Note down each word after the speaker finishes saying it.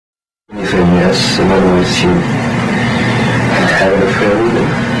You said yes. In other words, you had an affair with him.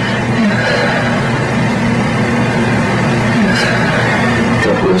 Yes.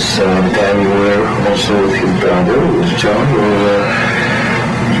 That was the time you were also with your brother, was John, or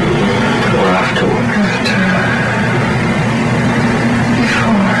afterward?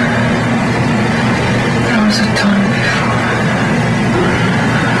 Before. There was a time before.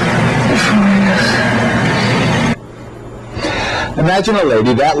 Yes. Imagine a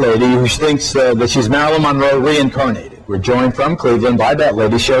lady, that lady, who thinks that she's Marilyn Monroe Reincarnated. We're joined from Cleveland by that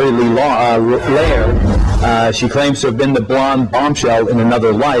lady, Sherrie Lea. She claims to have been the blonde bombshell in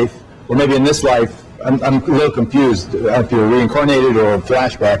another life, or maybe in this life. I'm a little confused if you're reincarnated or a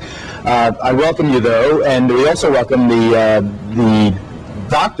flashback. I welcome you, though, and we also welcome the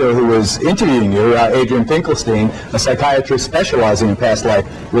doctor who was interviewing you, Doctor Finkelstein, a psychiatrist specializing in past life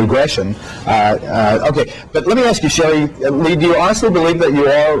regression. Okay, but let me ask you, Sherrie Lea, do you honestly believe that you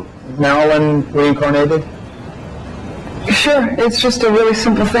are Marilyn reincarnated? Sure, it's just a really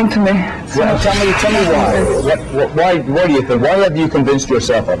simple thing to me. Well, tell me why. Why do you think? Why have you convinced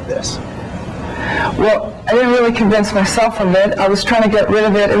yourself of this? Well, I didn't really convince myself of it. I was trying to get rid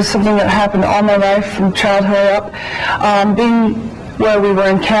of it. It was something that happened all my life from childhood up. Being where we were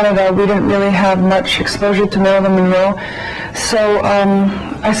in Canada, we didn't really have much exposure to Marilyn Monroe. So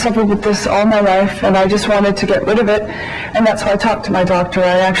I suffered with this all my life, and I just wanted to get rid of it. And that's why I talked to my doctor.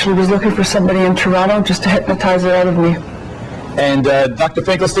 I actually was looking for somebody in Toronto just to hypnotize it out of me. And Dr.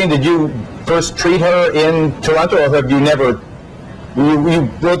 Finkelstein, did you first treat her in Toronto, or have you never? You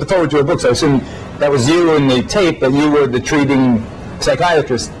wrote the forward to her book, so I assume that was you in the tape, but you were the treating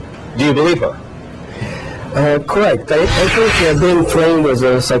psychiatrist. Do you believe her? Correct. I think I've been trained as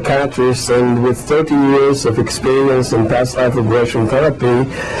a psychiatrist, and with 30 years of experience in past life regression therapy,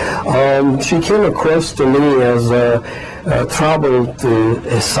 she came across to me as a troubled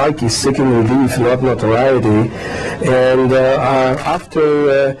psyche seeking relief, not notoriety. And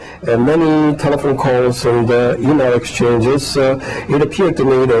after many telephone calls and email exchanges, it appeared to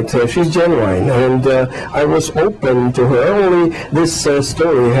me that she's genuine, and I was open to her. Only this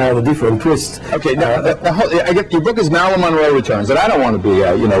story had a different twist. Okay, now I get your book is Marilyn Monroe Returns, and I don't want to be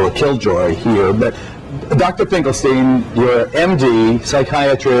a killjoy here, but Dr. Finkelstein, you're MD,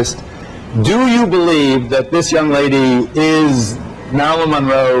 psychiatrist. Do you believe that this young lady is Marilyn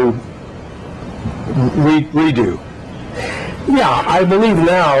Monroe redo? Yeah, I believe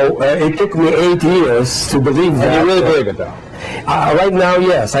now. It took me 8 years to believe that. And you really believe it, though? Right now,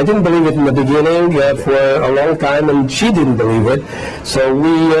 yes. I didn't believe it in the beginning for a long time, and she didn't believe it. So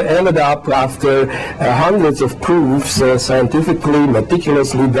we ended up, after hundreds of proofs, scientifically,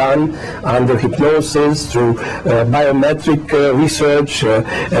 meticulously done under hypnosis, through biometric research,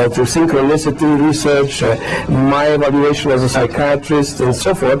 through synchronicity research, my evaluation as a psychiatrist, and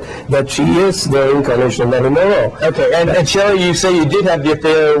so forth, that she is the incarnation of Marilyn Monroe. Okay, and Sherrie, you say you did have the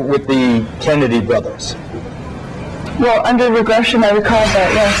affair with the Kennedy brothers. Well, under regression, I recall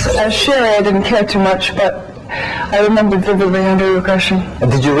that, yes. As Sherrie, I didn't care too much, but I remember vividly under regression.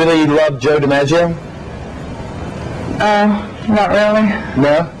 And did you really love Joe DiMaggio? Not really.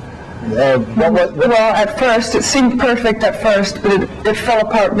 No? Well, at first, it seemed perfect at first, but it fell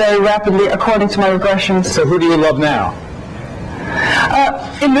apart very rapidly according to my regressions. So who do you love now?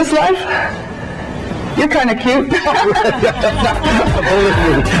 In this life? You're kind of cute. But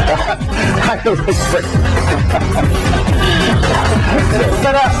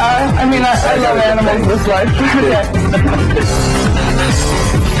I mean, I love animals in this life.